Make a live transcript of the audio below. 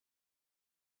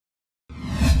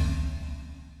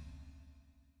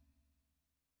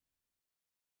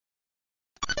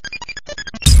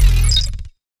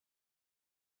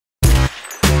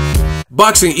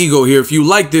Boxing Ego here. If you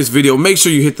like this video, make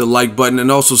sure you hit the like button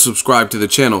and also subscribe to the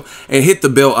channel and hit the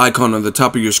bell icon on the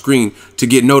top of your screen to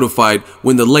get notified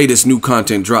when the latest new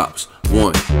content drops.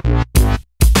 1.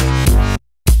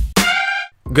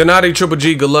 Gennady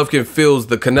Golovkin feels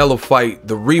the Canelo fight,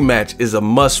 the rematch, is a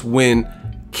must-win,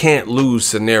 can't-lose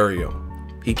scenario.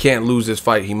 He can't lose this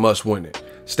fight. He must win it.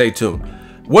 Stay tuned.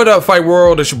 What up, Fight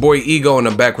World? It's your boy Ego, and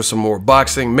I'm back with some more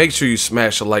boxing. Make sure you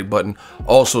smash the like button.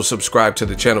 Also, subscribe to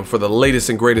the channel for the latest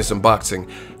and greatest in boxing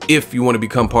if you want to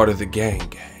become part of the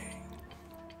gang.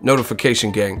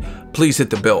 Notification gang, please hit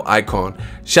the bell icon.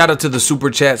 Shout out to the super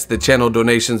chats, the channel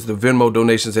donations, the Venmo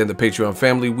donations, and the Patreon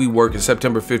family. We work in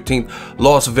September 15th,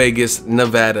 Las Vegas,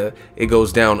 Nevada. It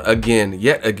goes down again,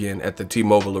 yet again, at the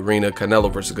T-Mobile Arena.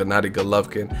 Canelo versus Gennady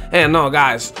Golovkin. And no,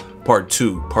 guys, part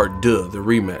 2, part 2, the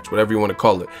rematch, whatever you want to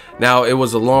call it. Now, it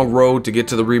was a long road to get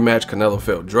to the rematch. Canelo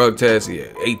failed drug tests. He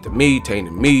ate the meat,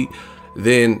 tainted meat.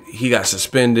 Then he got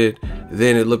suspended.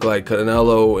 Then it looked like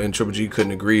Canelo and Triple G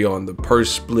couldn't agree on the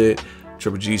purse split.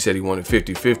 Triple G said he wanted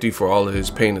 50-50 for all of his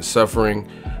pain and suffering.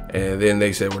 And then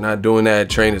they said, we're not doing that.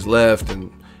 Train is left and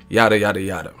yada, yada,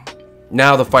 yada.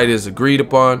 Now the fight is agreed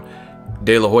upon.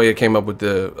 De La Hoya came up with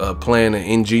the plan, an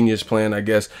ingenious plan, I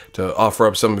guess, to offer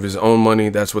up some of his own money.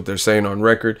 That's what they're saying on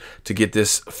record, to get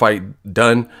this fight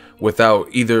done without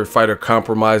either fighter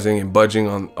compromising and budging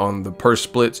on the purse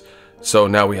splits. So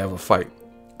now we have a fight.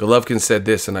 Golovkin said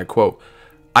this, and I quote,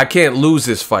 "I can't lose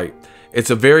this fight. It's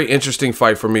a very interesting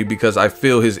fight for me because I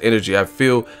feel his energy. I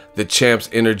feel the champ's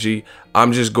energy.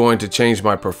 I'm just going to change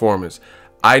my performance.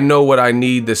 I know what I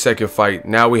need the second fight.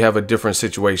 Now we have a different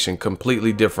situation,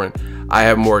 completely different. I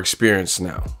have more experience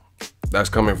now." That's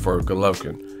coming for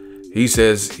Golovkin. He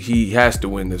says he has to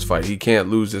win this fight. He can't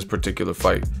lose this particular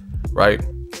fight, right?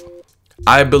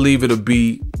 "I believe it'll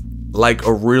be like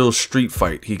a real street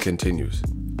fight," he continues.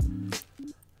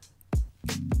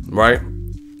 Right?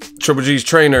 Triple G's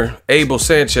trainer, Abel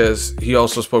Sanchez, he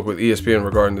also spoke with ESPN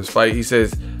regarding this fight. He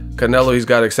says, Canelo, he's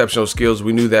got exceptional skills.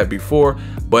 We knew that before,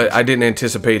 but I didn't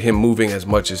anticipate him moving as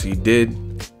much as he did.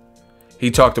 He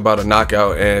talked about a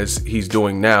knockout as he's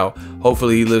doing now.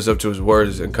 Hopefully he lives up to his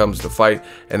words and comes to fight,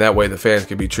 and that way the fans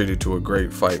can be treated to a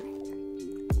great fight.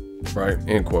 Right?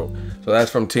 End quote. So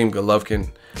that's from Team Golovkin.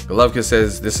 Golovkin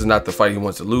says this is not the fight he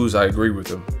wants to lose. I agree with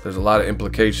him. There's a lot of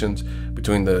implications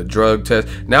between the drug test.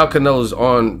 Now Canelo's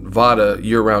on VADA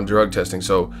year-round drug testing,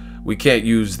 so we can't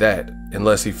use that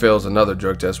unless he fails another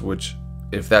drug test, which,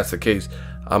 if that's the case,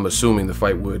 I'm assuming the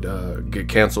fight would get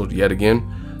canceled yet again.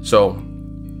 So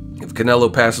if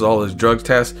Canelo passes all his drug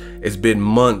tests, it's been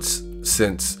months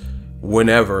since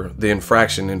whenever the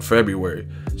infraction in February.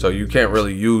 So you can't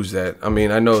really use that. I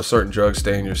mean, I know certain drugs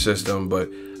stay in your system, but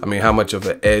I mean, how much of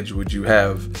an edge would you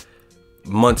have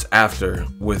months after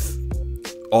with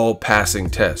all passing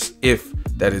tests, if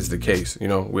that is the case? You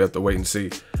know, we have to wait and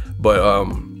see. But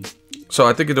so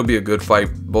I think it'll be a good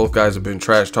fight. Both guys have been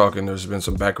trash talking. There's been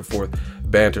some back and forth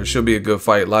banter. Should be a good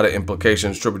fight. A lot of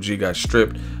implications. Triple G got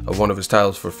stripped of one of his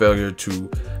titles for failure to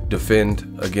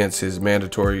defend against his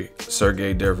mandatory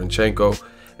Sergey Derevyanchenko,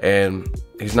 and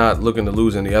he's not looking to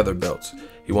lose any other belts.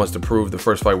 He wants to prove the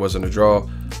first fight wasn't a draw.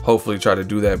 Hopefully try to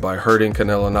do that by hurting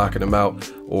Canelo, knocking him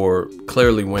out, or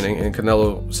clearly winning. And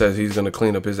Canelo says he's going to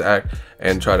clean up his act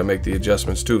and try to make the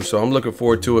adjustments too. So I'm looking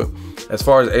forward to it. As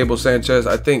far as Abel Sanchez,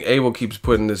 I think Abel keeps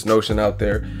putting this notion out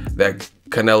there that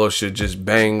Canelo should just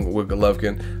bang with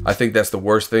Golovkin. I think that's the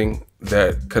worst thing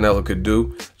that Canelo could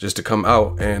do, just to come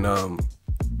out and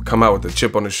come out with a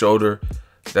chip on his shoulder.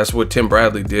 That's what Tim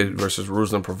Bradley did versus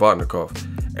Ruslan Provodnikov.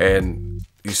 And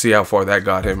you see how far that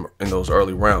got him in those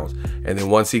early rounds. And then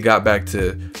once he got back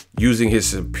to using his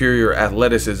superior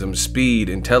athleticism, speed,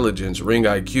 intelligence, ring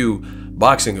IQ,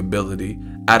 boxing ability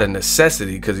out of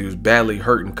necessity because he was badly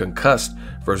hurt and concussed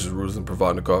versus Ruslan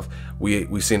Provodnikov,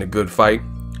 we seen a good fight,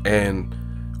 and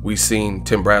we seen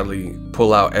Tim Bradley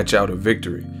etch out a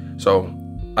victory. So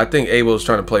I think Abel's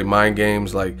trying to play mind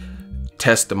games, like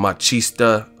test the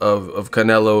machista of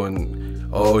Canelo, and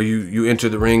oh, you entered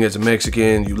the ring as a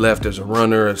Mexican, you left as a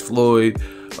runner, as Floyd.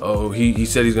 Oh, he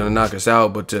said he's gonna knock us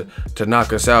out, but to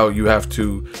knock us out, you have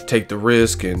to take the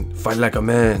risk and fight like a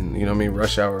man. You know what I mean?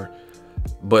 Rush hour.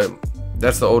 But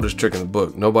that's the oldest trick in the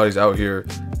book. Nobody's out here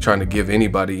trying to give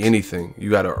anybody anything. You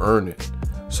got to earn it.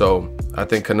 So I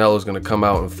think Canelo's gonna come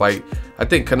out and fight. I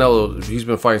think Canelo, he's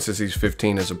been fighting since he's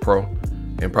 15 as a pro,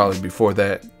 and probably before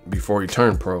that, before he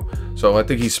turned pro. So I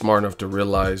think he's smart enough to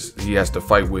realize he has to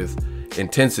fight with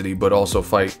intensity, but also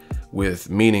fight with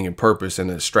meaning and purpose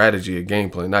and a strategy, a game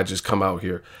plan, not just come out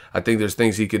here. I think there's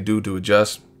things he could do to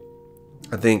adjust.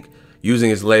 I think using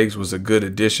his legs was a good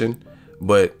addition,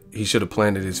 but he should have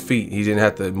planted his feet. He didn't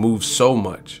have to move so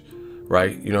much,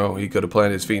 right? You know, he could have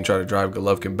planted his feet and tried to drive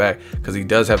Golovkin back, because he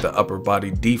does have the upper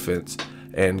body defense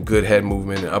and good head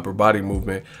movement and upper body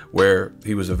movement where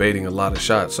he was evading a lot of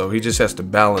shots. So he just has to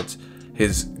balance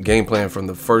his game plan from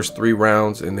the first 3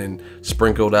 rounds and then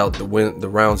sprinkled out the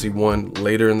rounds he won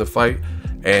later in the fight,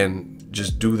 and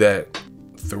just do that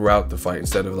throughout the fight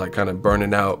instead of like kind of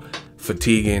burning out,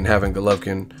 fatiguing, having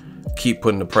Golovkin keep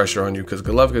putting the pressure on you, because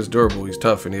Golovkin is durable, he's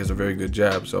tough, and he has a very good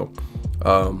jab. So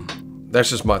that's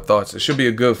just my thoughts. It should be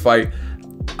a good fight.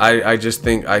 I just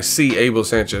think I see Abel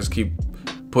Sanchez keep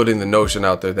putting the notion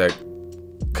out there that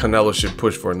Canelo should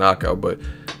push for a knockout, but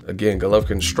again,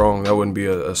 Golovkin's strong. That wouldn't be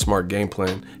a smart game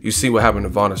plan. You see what happened to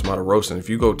Vanes Martirosyan. If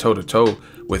you go toe-to-toe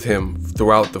with him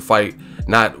throughout the fight,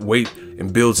 not wait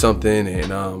and build something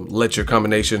and let your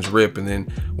combinations rip, and then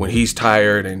when he's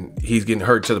tired and he's getting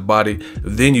hurt to the body,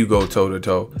 then you go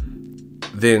toe-to-toe,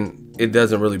 then it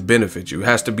doesn't really benefit you. It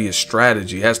has to be a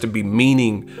strategy. It has to be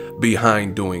meaning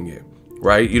behind doing it,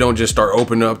 right? You don't just start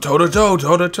opening up toe-to-toe,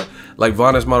 toe-to-toe. Like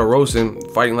Vanes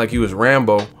Martirosyan fighting like he was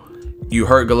Rambo. You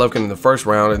hurt Golovkin in the first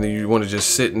round, and then you want to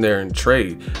just sit in there and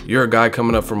trade. You're a guy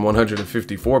coming up from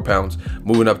 154 pounds,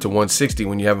 moving up to 160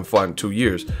 when you haven't fought in 2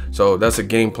 years. So that's a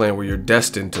game plan where you're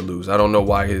destined to lose. I don't know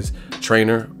why his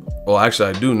trainer, well, actually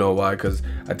I do know why, because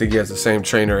I think he has the same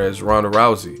trainer as Ronda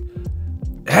Rousey.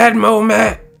 Head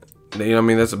movement. You know what I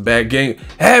mean? That's a bad game.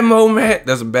 Head movement.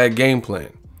 That's a bad game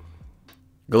plan.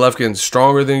 Golovkin's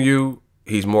stronger than you.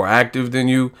 He's more active than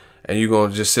you. And you're going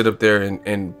to just sit up there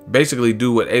and basically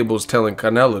do what Abel's telling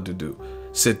Canelo to do.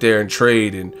 Sit there and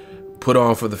trade and put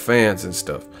on for the fans and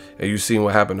stuff. And you've seen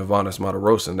what happened to Vanes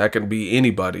Martirosyan. That can be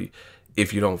anybody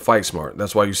if you don't fight smart.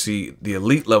 That's why you see the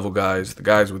elite level guys, the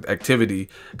guys with activity,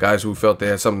 guys who felt they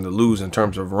had something to lose in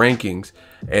terms of rankings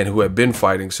and who had been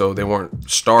fighting, so they weren't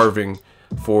starving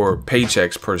for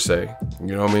paychecks per se.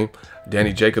 You know what I mean?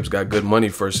 Danny Jacobs got good money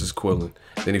versus Quillen.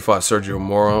 Then he fought Sergio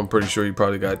Mora. I'm pretty sure he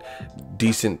probably got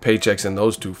decent paychecks in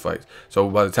those 2 fights. So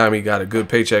by the time he got a good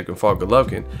paycheck and fought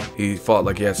Golovkin, he fought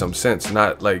like he had some sense.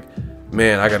 Not like,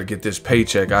 man, I got to get this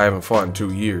paycheck. I haven't fought in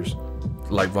 2 years.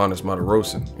 Like Vanes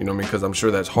Martirosyan. You know what I mean? Because I'm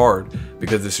sure that's hard,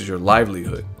 because this is your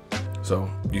livelihood. So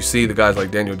you see the guys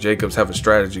like Daniel Jacobs have a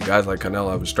strategy. Guys like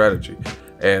Canelo have a strategy.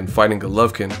 And fighting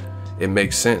Golovkin, it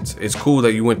makes sense. It's cool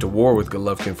that you went to war with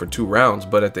Golovkin for 2 rounds,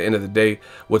 but at the end of the day,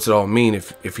 what's it all mean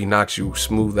if he knocks you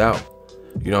smooth out?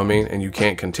 You know what I mean? And you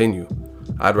can't continue.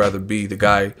 I'd rather be the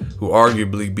guy who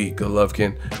arguably beat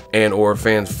Golovkin and or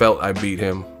fans felt I beat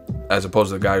him, as opposed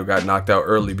to the guy who got knocked out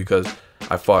early because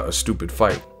I fought a stupid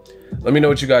fight. Let me know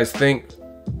what you guys think.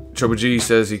 Triple G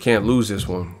says he can't lose this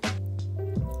one.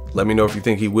 Let me know if you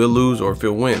think he will lose or if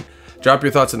he'll win. Drop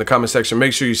your thoughts in the comment section.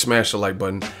 Make sure you smash the like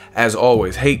button. As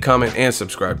always, hate, comment, and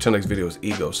subscribe. Till next video, it's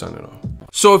Ego signing off.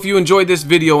 So if you enjoyed this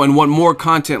video and want more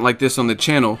content like this on the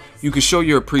channel, you can show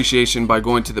your appreciation by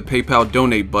going to the PayPal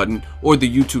donate button or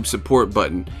the YouTube support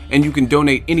button, and you can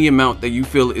donate any amount that you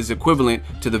feel is equivalent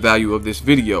to the value of this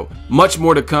video. Much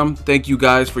more to come. Thank you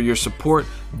guys for your support.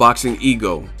 Boxing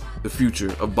Ego, the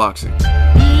future of boxing.